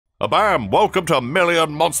Bam! Welcome to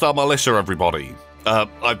Million Monster Militia, everybody.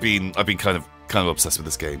 I've been kind of obsessed with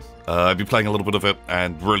this game. I've been playing a little bit of it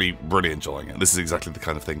and really enjoying it. This is exactly the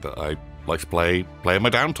kind of thing that I like to play in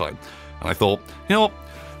my downtime. And I thought, you know what?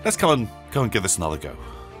 Let's go and give this another go.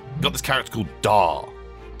 Got this character called Dar,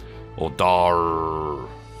 or Dar,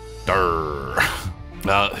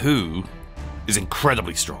 who is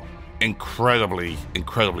incredibly strong, incredibly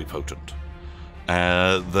potent.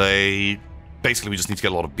 Basically, we just need to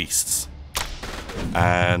get a lot of beasts.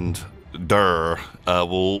 And Durr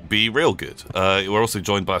will be real good. We're also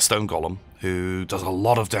joined by a stone golem who does a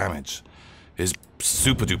lot of damage. Is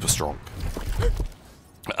super duper strong.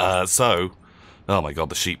 Oh my god,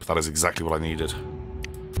 the sheep. That is exactly what I needed.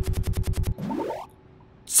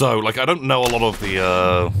 So, like, I don't know a lot of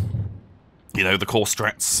the, the core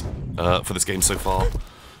strats for this game so far.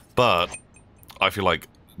 But I feel like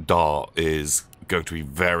Dar is going to be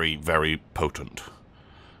very potent.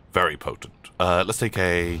 Very potent. Let's take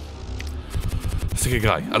a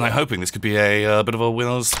guy, and I'm hoping this could be a bit of a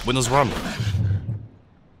winner's run.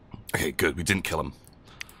 Okay, good. We didn't kill him.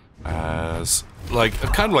 As like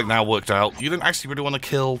it kind of like now worked out. You didn't actually really want to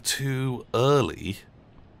kill too early.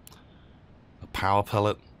 A power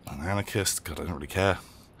pellet, an anarchist. God, I don't really care.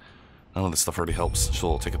 None of this stuff really helps.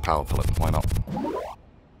 Sure, take a power pellet. Why not?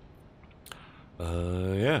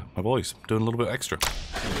 Yeah, my boys, doing a little bit extra.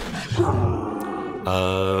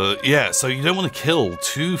 Yeah, so you don't want to kill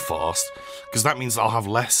too fast, because that means I'll have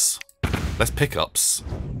less pickups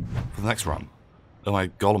for the next run. Oh, my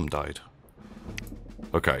golem died.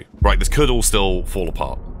 Okay, right, this could all still fall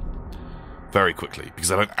apart very quickly,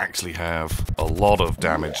 because I don't actually have a lot of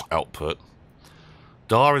damage output.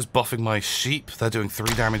 Dar is buffing my sheep. They're doing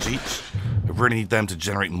 3 damage each. I really need them to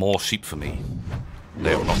generate more sheep for me.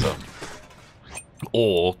 They are not done.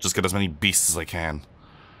 Or just get as many beasts as I can.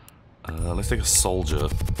 Let's take a soldier.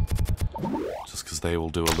 Just because they will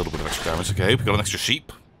do a little bit of extra damage. Okay, we got an extra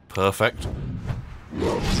sheep. Perfect.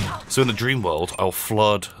 So in the dream world, I'll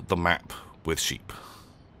flood the map with sheep.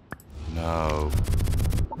 No.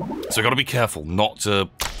 So I gotta be careful not to,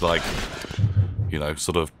 like,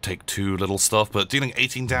 sort of take too little stuff. But dealing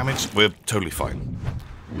 18 damage, we're totally fine.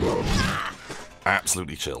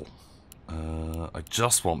 Absolutely chill. I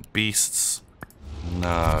just want beasts. No,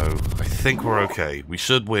 I think we're okay. We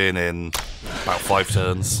should win in about 5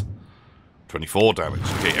 turns. 24 damage.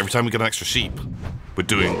 Okay, every time we get an extra sheep, we're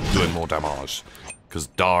doing more damage. Because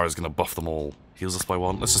Dar is going to buff them all. Heals us by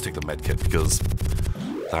 1. Let's just take the medkit, because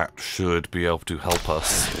that should be able to help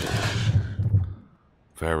us.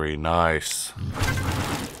 Very nice.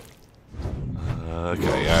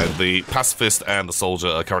 Okay, and the pacifist and the soldier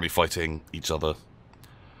are currently fighting each other.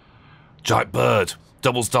 Giant bird!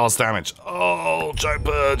 Doubles Dar's damage. Oh, giant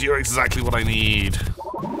bird, you're exactly what I need.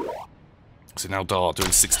 So now Dar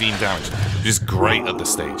doing 16 damage, which is great at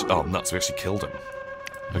this stage. Oh, nuts, we actually killed him.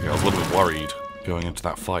 Okay, I was a little bit worried going into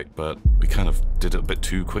that fight, but we kind of did it a bit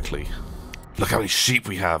too quickly. Look how many sheep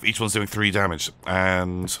we have. Each one's doing 3 damage,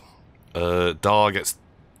 and Dar gets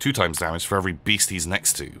 2 times damage for every beast he's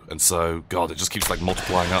next to. And so, God, it just keeps, like,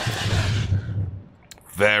 multiplying up.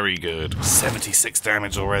 Very good. 76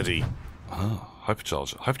 damage already. Oh.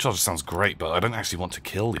 Hypercharger. Hypercharger sounds great, but I don't actually want to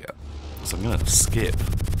kill yet. So I'm going to skip.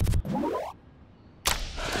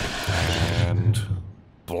 And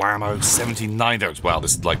blammo, 79 damage. Wow,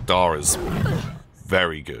 this, like, Dar is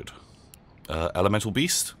very good. Elemental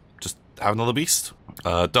Beast. Just have another Beast.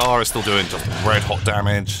 Dar is still doing just red hot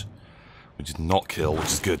damage. We did not kill, which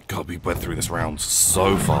is good. God, we went through this round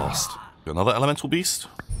so fast. Another Elemental Beast.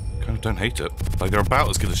 Kind of don't hate it. Like, they're about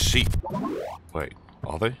as good as sheep. Wait.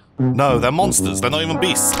 Are they? No, they're monsters. They're not even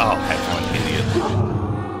beasts. Oh, heck, I'm an idiot.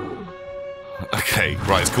 Okay,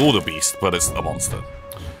 right, it's called a beast, but it's a monster.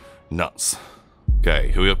 Nuts. Okay,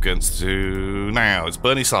 who are we up against now? It's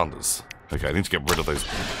Bernie Sanders. Okay, I need to get rid of those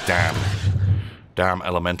damn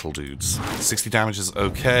elemental dudes. 60 damage is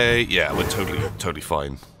okay. Yeah, we're totally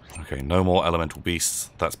fine. Okay, no more elemental beasts.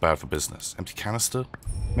 That's bad for business. Empty canister?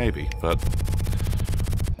 Maybe, but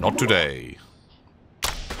not today.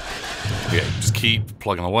 Yeah, just keep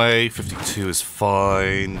plugging away. 52 is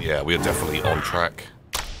fine. Yeah, we are definitely on track.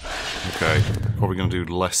 Okay, probably going to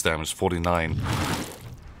do less damage. 49.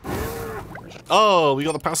 Oh, we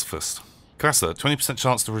got the pacifist. Crasser, 20%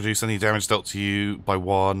 chance to reduce any damage dealt to you by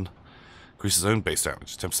 1. Increases own base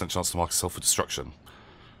damage. 10% chance to mark itself for destruction.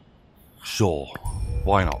 Sure.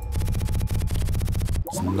 Why not?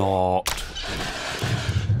 It's not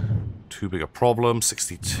too big a problem.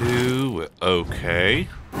 62. We're okay.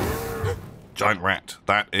 Giant rat.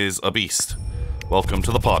 That is a beast. Welcome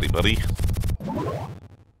to the party, buddy.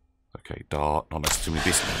 Okay, dart. Not necessarily too many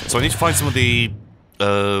beasts. So I need to find some of the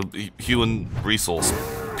human resource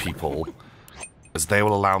people, as they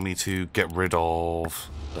will allow me to get rid of...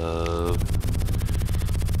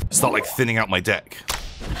 start, like, thinning out my deck.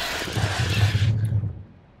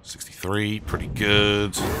 63, pretty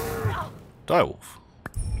good. Direwolf.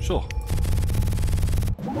 Sure.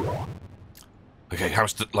 Okay, how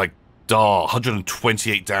much, like, Dar,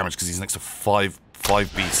 128 damage because he's next to five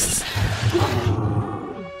beasts.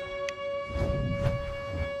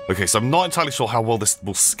 Okay, so I'm not entirely sure how well this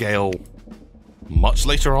will scale much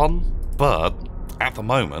later on, but at the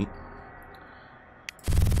moment,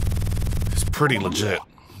 it's pretty legit.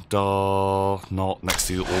 Dar, not next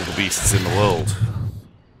to all the beasts in the world.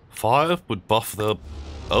 Fire would buff the...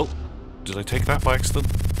 Oh, did I take that by accident?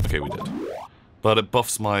 Okay, we did. But it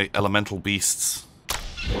buffs my elemental beasts.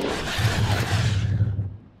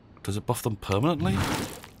 Does it buff them permanently?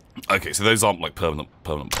 Okay, so those aren't like permanent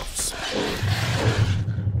buffs.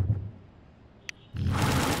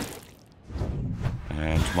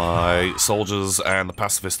 And my soldiers and the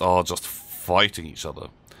pacifist are just fighting each other.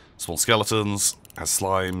 Small skeletons, has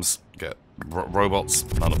slimes, get robots,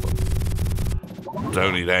 none of them.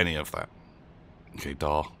 Don't need any of that. Okay,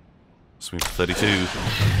 Dar. Swing to 32.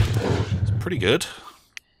 It's pretty good.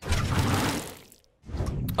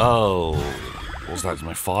 Oh, what was that? Did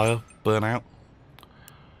my fire burn out?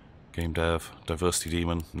 Game dev, diversity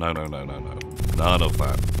demon. No. None of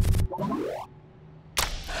that.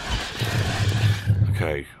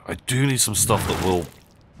 Okay, I do need some stuff that will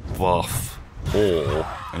buff, or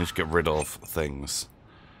I need to get rid of things.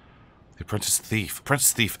 The Apprentice Thief.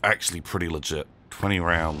 Apprentice Thief actually pretty legit. 20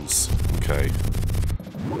 rounds. Okay.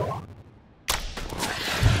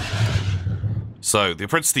 So, the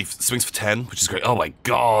Apprentice Thief swings for 10, which is great. Oh my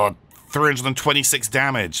god! 326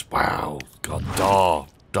 damage! Wow. God,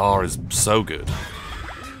 Dar is so good.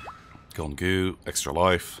 Gone Goo, extra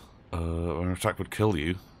life. When an attack would kill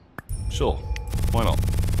you. Sure. Why not?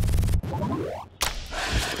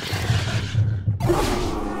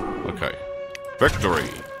 Okay. Victory!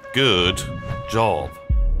 Good job.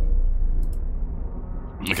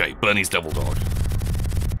 Okay, Bernie's Devil Dog.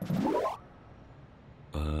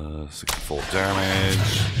 64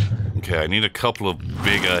 damage. Okay, I need a couple of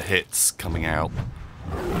bigger hits coming out.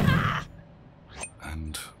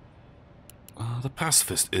 And... the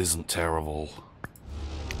Pacifist isn't terrible.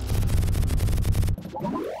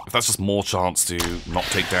 If that's just more chance to not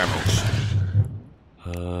take damage.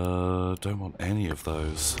 Don't want any of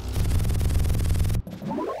those.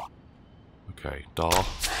 Okay,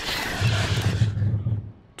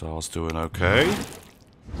 Dar's doing okay.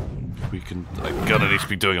 I'm gonna need to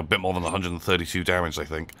be doing a bit more than 132 damage, I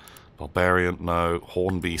think. Barbarian, no.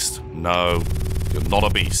 Horn Beast, no. You're not a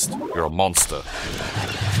beast. You're a monster.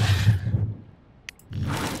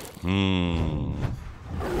 I'm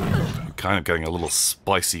kind of getting a little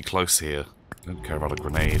spicy close here. Don't care about a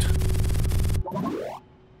grenade.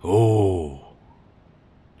 Oh.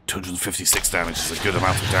 256 damage is a good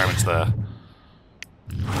amount of damage there.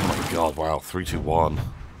 Oh my god, wow. 3, 2, 1.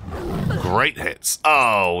 Great hits.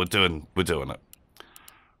 Oh, we're doing it.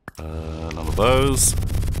 None of those.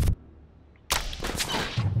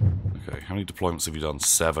 Okay, how many deployments have you done?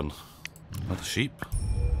 7. Another sheep?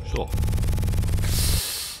 Sure.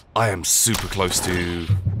 I am super close to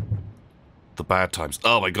the bad times.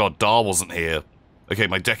 Oh my god, Dar wasn't here. Okay,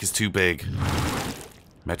 my deck is too big.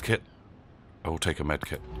 Medkit? I will take a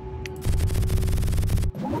medkit.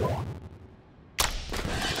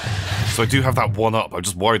 So I do have that one up. I'm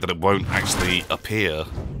just worried that it won't actually appear.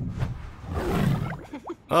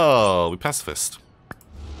 Oh, we pacifist.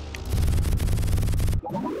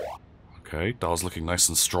 Okay, Dar's looking nice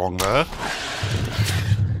and strong there.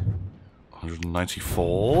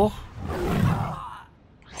 194.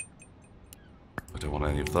 I don't want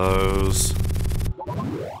any of those.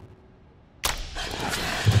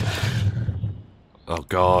 Oh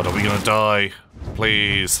god, are we gonna die?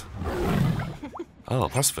 Please. Oh,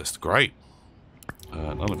 pacifist, great.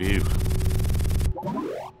 None of you.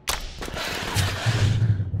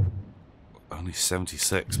 Only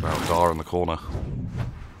 76, about Dar in the corner.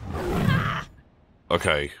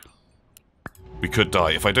 Okay. We could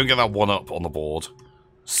die. If I don't get that one up on the board,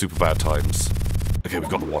 super bad times. Okay, we've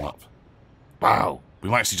got the one up. Wow, we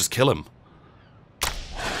might actually just kill him.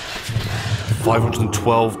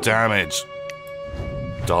 512 damage.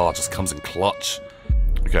 Dar just comes in clutch.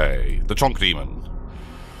 Okay, the Tronk Demon.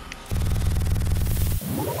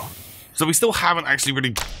 So we still haven't actually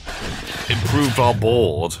really improved our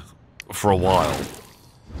board for a while.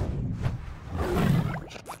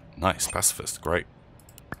 Nice, pacifist, great.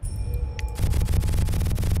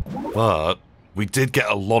 But we did get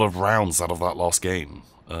a lot of rounds out of that last game.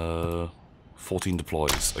 14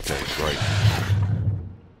 deploys. Okay, great.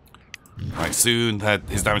 Right, soon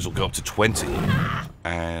his damage will go up to 20.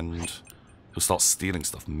 And he'll start stealing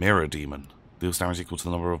stuff. Mirror Demon. Deals damage equal to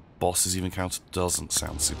the number of bosses you've encountered. Doesn't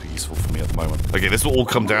sound super useful for me at the moment. Okay, this will all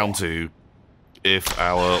come down to if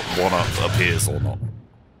our 1-up appears or not.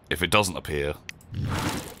 If it doesn't appear,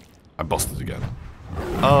 I'm busted again.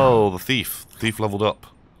 Oh, the Thief. The Thief leveled up.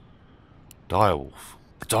 Direwolf.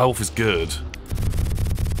 The Direwolf is good.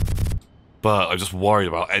 But I'm just worried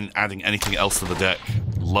about adding anything else to the deck.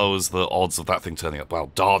 Lowers the odds of that thing turning up.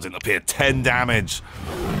 Wow, Dar didn't appear. 10 damage!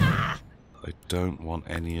 I don't want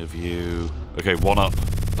any of you. Okay, 1-up.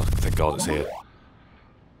 Oh, thank God it's here.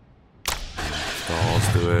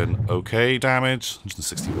 Dar's doing okay damage.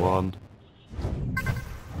 161.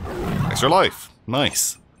 Extra life.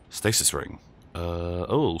 Nice. Stasis ring.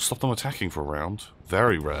 Oh, stop them attacking for a round.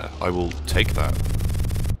 Very rare. I will take that.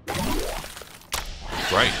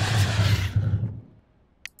 Great.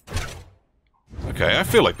 Okay, I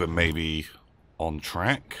feel like we're maybe on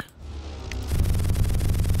track.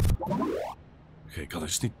 Okay, God, I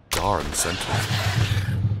just need Dar in the center.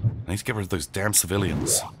 I need to get rid of those damn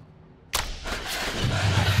civilians.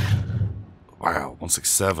 Wow,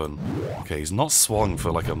 167. Okay, he's not swung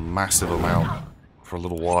for like a massive amount for a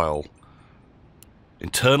little while.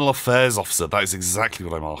 Internal Affairs Officer, that is exactly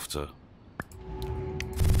what I'm after.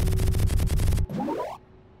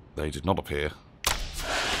 They did not appear.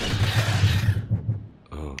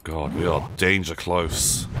 Oh God, we are danger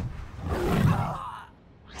close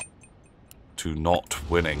to not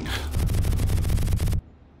winning.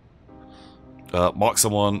 Mark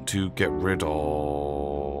someone to get rid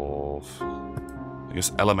of. I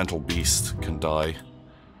guess Elemental Beast can die.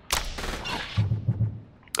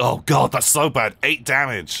 Oh God, that's so bad. 8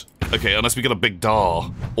 damage. Okay, unless we get a big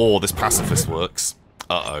Dar, or this Pacifist works.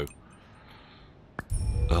 Uh-oh.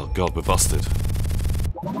 Oh God, we're busted.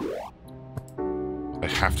 I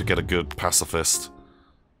have to get a good Pacifist.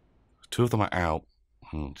 2 of them are out.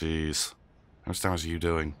 Oh, jeez. How much damage are you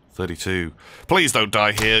doing? 32. Please don't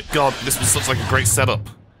die here. God, this was such like a great setup.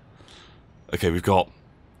 Okay, we've got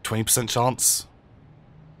 20% chance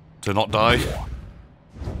to not die.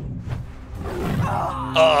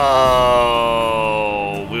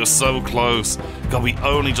 Oh, we were so close. God, we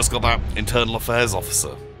only just got that Internal Affairs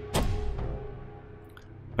Officer.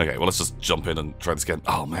 Okay, well, let's just jump in and try this again.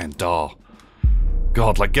 Oh, man, Dar.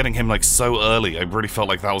 God, like, getting him, like, so early, I really felt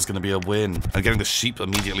like that was going to be a win. And getting the sheep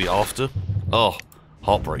immediately after? Oh,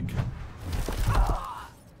 heartbreak.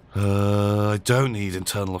 I don't need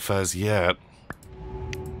Internal Affairs yet.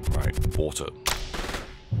 Right, water.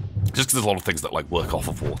 Just because there's a lot of things that, like, work off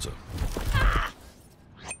of water.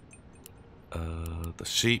 The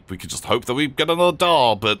sheep, we could just hope that we get another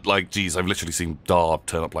Dar, but, like, geez, I've literally seen Dar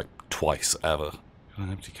turn up, like, twice, ever. An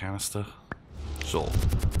empty canister? Sure.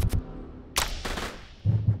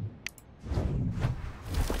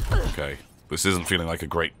 Okay, this isn't feeling like a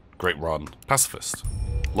great run. Pacifist.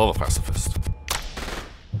 Love a Pacifist.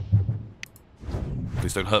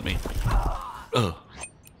 Please don't hurt me. Ugh.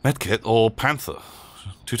 Medkit or Panther.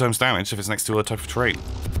 2 times damage if it's next to a type of terrain.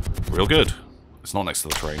 Real good. It's not next to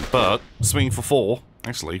the terrain, but swinging for 4,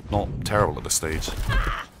 actually, not terrible at this stage.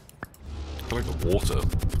 I feel like the water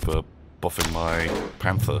for buffing my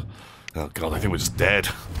Panther. Oh God, I think we're just dead.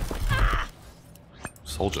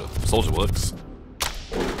 Soldier. Soldier works.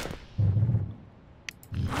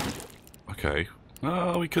 Okay.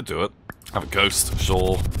 We could do it. Have a ghost,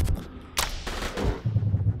 sure.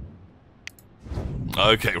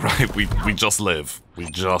 Okay, right, we just live. We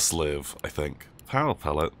just live, I think. Power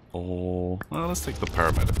pellet, or... well, let's take the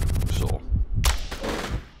paramedic, sure.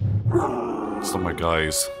 Some of my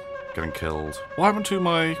guys getting killed. What happened to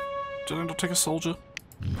my... did I not take a soldier?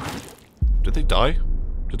 Did they die?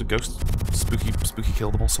 Did a ghost spooky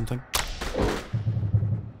kill them or something?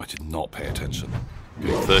 I did not pay attention.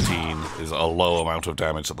 Okay, 13 is a low amount of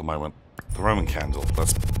damage at the moment. The Roman Candle,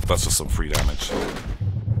 that's just some free damage.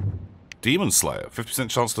 Demon Slayer, 50%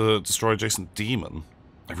 chance to destroy adjacent demon.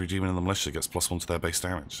 Every demon in the militia gets +1 to their base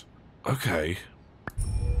damage. Okay.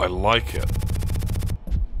 I like it.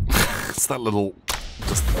 It's that little...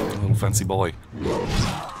 just a little fancy boy.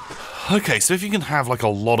 Okay, so if you can have, like, a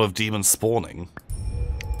lot of demons spawning...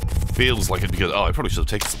 feels like it'd be good. Oh, I probably should have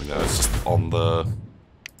taken something there. It's just on the...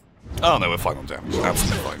 oh, no, we're fine on damage.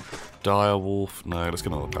 Absolutely fine. Direwolf. No, let's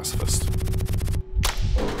get another Pacifist.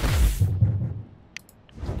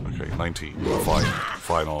 Okay, 19. Fine.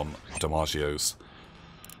 Fine on Damaggio's.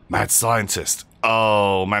 Mad Scientist.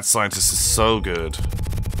 Oh, Mad Scientist is so good.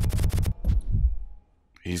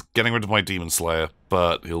 He's getting rid of my Demon Slayer,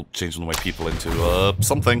 but he'll change one of my people into,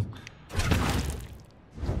 something.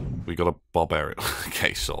 We got a barbarian.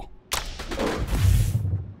 Okay, sure.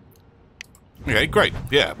 Okay, great.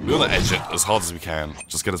 Yeah, we want to edge it as hard as we can.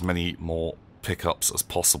 Just get as many more pickups as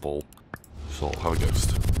possible. Sure, have a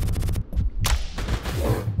ghost.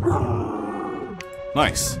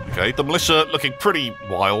 Nice. Okay, the militia looking pretty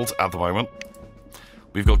wild at the moment.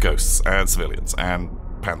 We've got ghosts and civilians and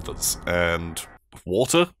panthers and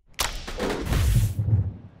water.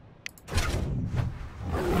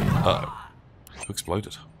 Uh-oh. Who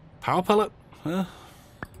exploded? Power pellet? Yeah,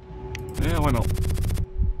 why not?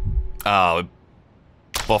 Ah,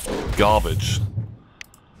 buffed garbage.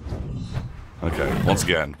 Okay, once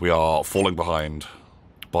again, we are falling behind.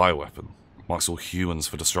 Bioweapon. Marks all humans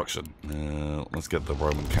for destruction. Let's get the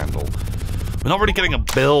Roman candle. We're not really getting a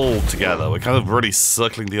build together. We're kind of really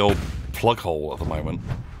circling the old plug hole at the moment.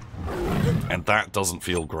 And that doesn't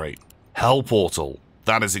feel great. Hell Portal.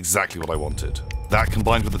 That is exactly what I wanted. That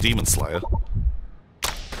combined with the Demon Slayer.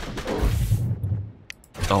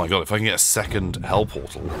 Oh my god, if I can get a second Hell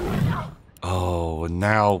Portal. Oh, and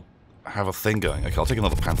now have a thing going. Okay, I'll take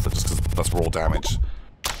another Panther just because that's raw damage.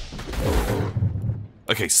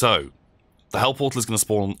 Okay, so the Hell Portal is going to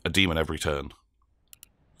spawn a demon every turn.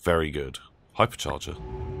 Very good. Hypercharger.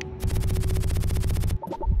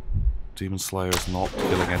 Demon Slayer is not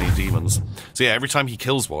killing any demons. So yeah, every time he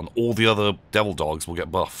kills one, all the other devil dogs will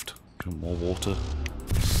get buffed. More water.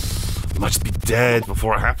 We might just be dead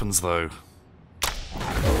before it happens, though.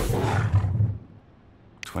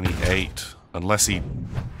 28. Unless he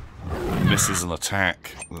misses an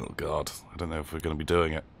attack. Oh god, I don't know if we're going to be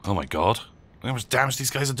doing it. Oh my god. Look how much damage these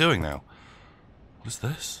guys are doing now. What is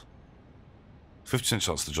this? 50%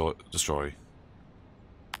 chance to destroy.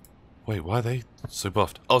 Wait, why are they so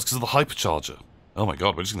buffed? Oh, it's because of the hypercharger. Oh my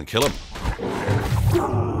god, we're just going to kill him.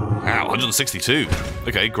 Ow, 162.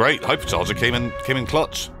 Okay, great. Hypercharger came in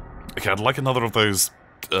clutch. Okay, I'd like another of those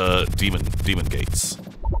demon gates.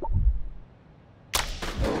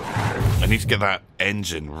 I need to get that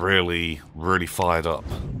engine really, really fired up.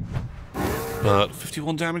 But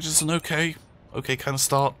 51 damage is an okay kind of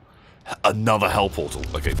start. Another Hell Portal.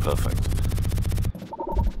 Okay, perfect.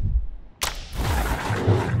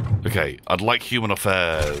 Okay, I'd like Human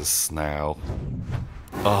Affairs now.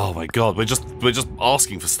 Oh my god, we're just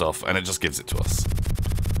asking for stuff and it just gives it to us.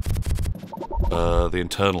 The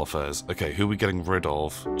Internal Affairs. Okay, who are we getting rid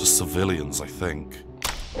of? Just civilians, I think.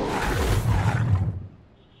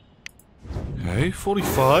 Okay,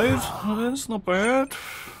 45. That's not bad.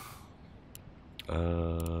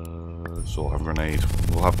 Sure, have a grenade.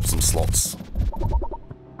 We'll have some slots.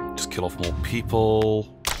 Just kill off more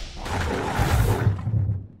people.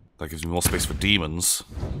 That gives me more space for demons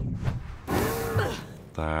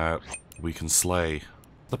that we can slay.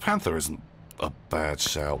 The Panther isn't a bad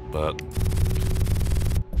shout, but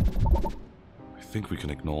I think we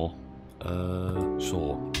can ignore.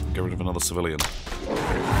 Sure. Get rid of another civilian.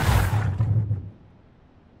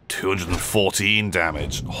 214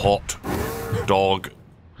 damage. Hot dog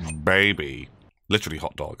baby. Literally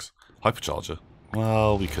hot dogs. Hypercharger.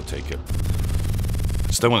 Well, we could take it.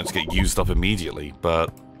 Just don't want it to get used up immediately,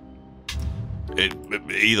 but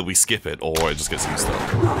either we skip it or it just gets used up.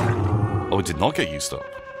 Oh, it did not get used up.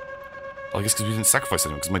 Oh, I guess because we didn't sacrifice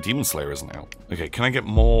anyone because my Demon Slayer isn't out. Okay, can I get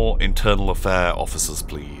more Internal Affair officers,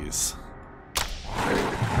 please?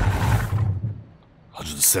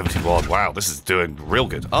 171. Wow, this is doing real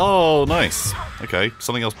good. Oh, nice. Okay,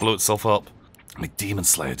 something else blew itself up. My Demon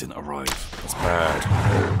Slayer didn't arrive. That's bad.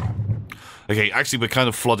 Okay, actually, we're kind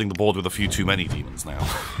of flooding the board with a few too many demons now.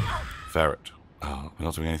 Ferret. Oh, we're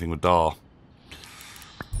not doing anything with Dar.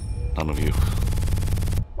 None of you.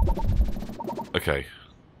 Okay.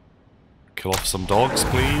 Kill off some dogs,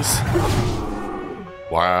 please.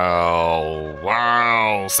 Wow.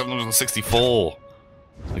 Wow. 764.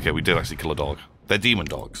 Okay, we did actually kill a dog. They're demon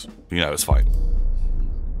dogs. You know, it's fine.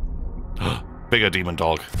 Bigger demon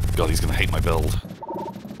dog. God, he's gonna hate my build.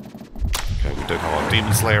 Okay, we don't have our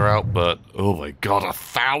Demon Slayer out, but... oh my god,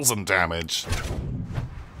 1,000 damage!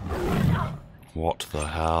 What the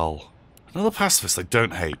hell? Another pacifist I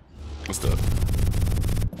don't hate. Let's do it.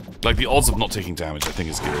 Like, the odds of not taking damage, I think,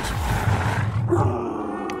 is good.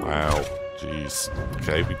 Wow. Jeez.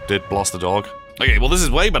 Okay, we did blast the dog. Okay, well, this is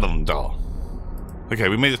way better than Dar. Okay,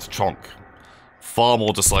 we made it to Chonk. Far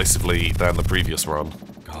more decisively than the previous run.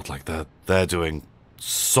 God, like, they're doing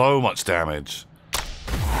so much damage.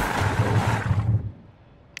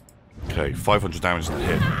 Okay, 500 damage in a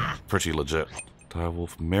hit. Pretty legit.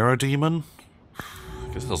 Direwolf Mirror Demon?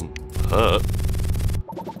 I guess it doesn't hurt.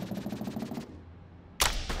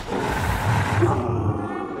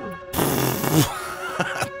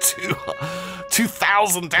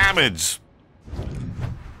 2,000 damage!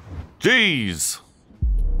 Jeez!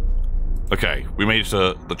 Okay, we made it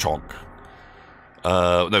to the chonk.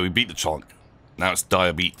 No, we beat the chonk. Now it's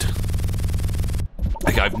diabeat.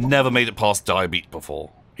 Okay, I've never made it past diabeat before.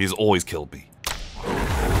 He's always killed me.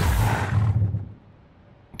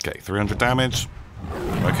 Okay, 300 damage.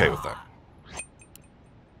 I'm okay with that.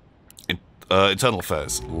 Internal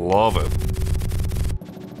affairs. Love it.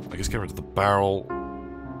 I guess get rid of the barrel.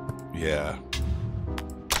 Yeah.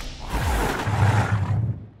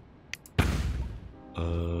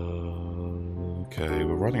 Okay,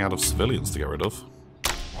 we're running out of civilians to get rid of.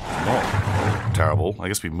 Not terrible. I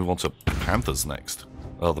guess we move on to Panthers next.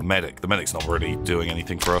 Oh, the medic. The medic's not really doing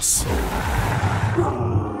anything for us.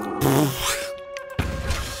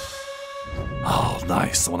 Oh,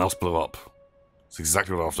 nice. Someone else blew up. That's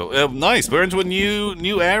exactly what I thought. Nice. We're into a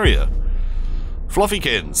new area.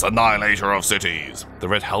 Fluffykins, annihilator of cities. The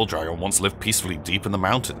red hell dragon once lived peacefully deep in the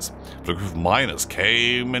mountains, but a group of miners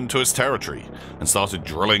came into its territory and started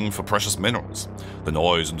drilling for precious minerals. The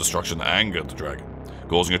noise and destruction angered the dragon,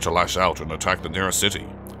 causing it to lash out and attack the nearest city.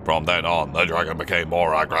 From then on, the dragon became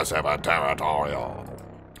more aggressive and territorial.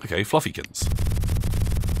 Okay, Fluffykins.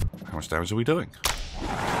 How much damage are we doing?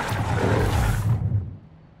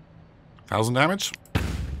 1,000 damage?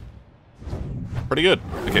 Pretty good.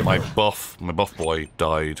 Okay, my buff boy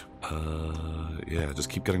died. Yeah, just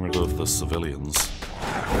keep getting rid of the civilians.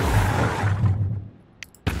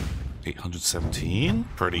 817,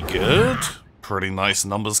 pretty good. Pretty nice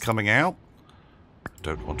numbers coming out.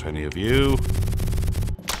 Don't want any of you.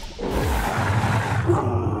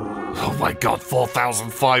 Oh my god,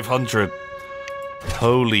 4,500.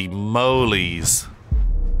 Holy molies.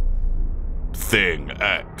 Thing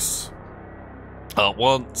X.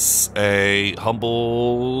 Once a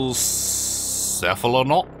humble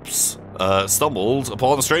Cephalanops stumbled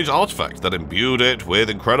upon a strange artifact that imbued it with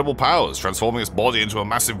incredible powers, transforming its body into a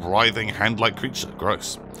massive, writhing, hand-like creature.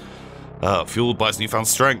 Gross. Fueled by its newfound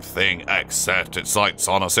strength, Thing X set its sights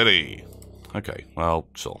on a city. Okay, well,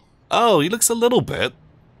 sure. Oh, he looks a little bit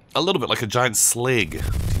like a giant slig.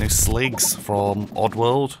 You know sligs from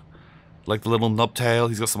Oddworld? Like the little nubtail,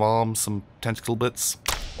 he's got some arms, some tentacle bits.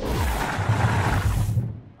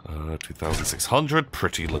 2,600,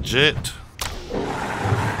 pretty legit.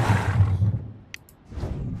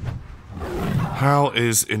 How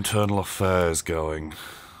is internal affairs going?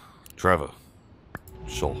 Trevor.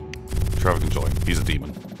 Sure. Trevor can join. He's a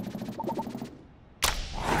demon.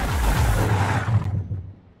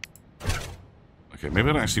 Okay, maybe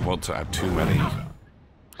I don't actually want to add too many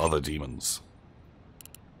other demons.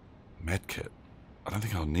 Medkit. I don't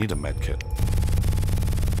think I'll need a medkit.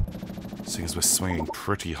 Seeing as we're swinging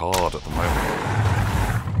pretty hard at the moment.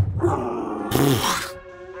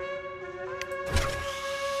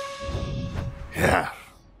 Yeah,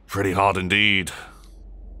 pretty hard indeed.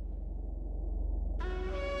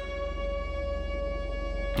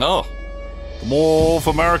 Oh, the War of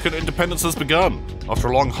American Independence has begun. After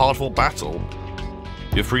a long, hard-fought battle,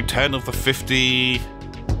 you've freed 10 of the 50...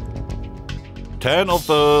 10 of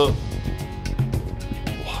the...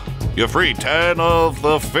 You're free 10 of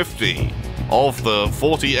the 50 of the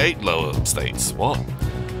 48 lower states. What?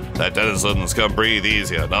 Their denizens can breathe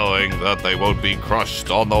easier knowing that they won't be crushed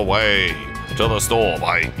on the way to the store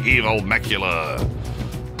by evil Mecula.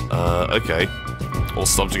 Okay. Or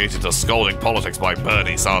subjugated to scolding politics by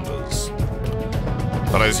Bernie Sanders.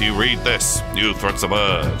 But as you read this, new threats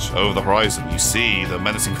emerge. Over the horizon, you see the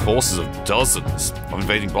menacing forces of dozens of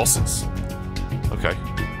invading bosses. Okay,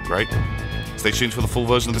 great. Stay tuned for the full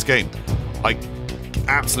version of this game. I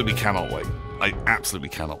absolutely cannot wait. I absolutely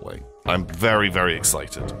cannot wait. I'm very, very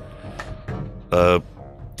excited.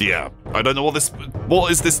 Yeah, I don't know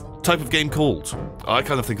what is this type of game called? I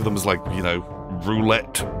kind of think of them as like, you know,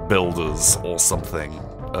 roulette builders or something.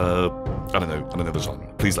 I don't know the genre.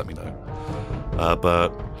 Please let me know.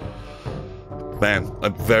 But man,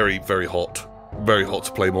 I'm very, very hot. Very hot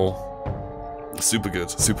to play more. Super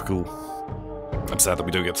good, super cool. I'm sad that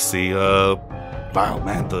we don't get to see, wow,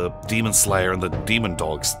 man, the Demon Slayer and the Demon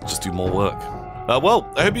Dogs just do more work.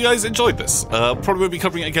 Well, I hope you guys enjoyed this. Probably won't be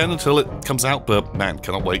covering it again until it comes out, but man,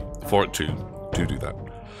 cannot wait for it to do that.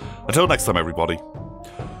 Until next time, everybody.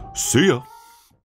 See ya.